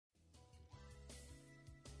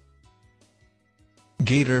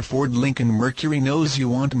Gator Ford Lincoln Mercury knows you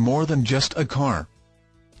want more than just a car.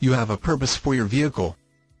 You have a purpose for your vehicle.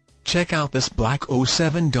 Check out this black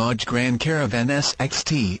 '07 Dodge Grand Caravan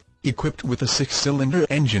SXT, equipped with a 6-cylinder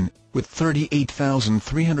engine, with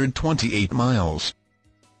 38,328 miles.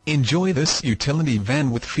 Enjoy this utility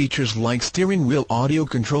van with features like steering wheel audio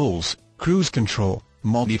controls, cruise control,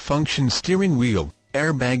 multi-function steering wheel,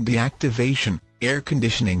 airbag deactivation, air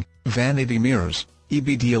conditioning, vanity mirrors,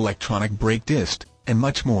 EBD electronic brake disc, and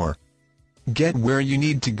much more. Get where you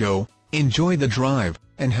need to go, enjoy the drive,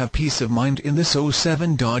 and have peace of mind in this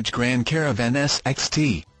 '07 Dodge Grand Caravan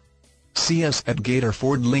SXT. See us at Gator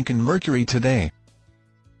Ford Lincoln Mercury today.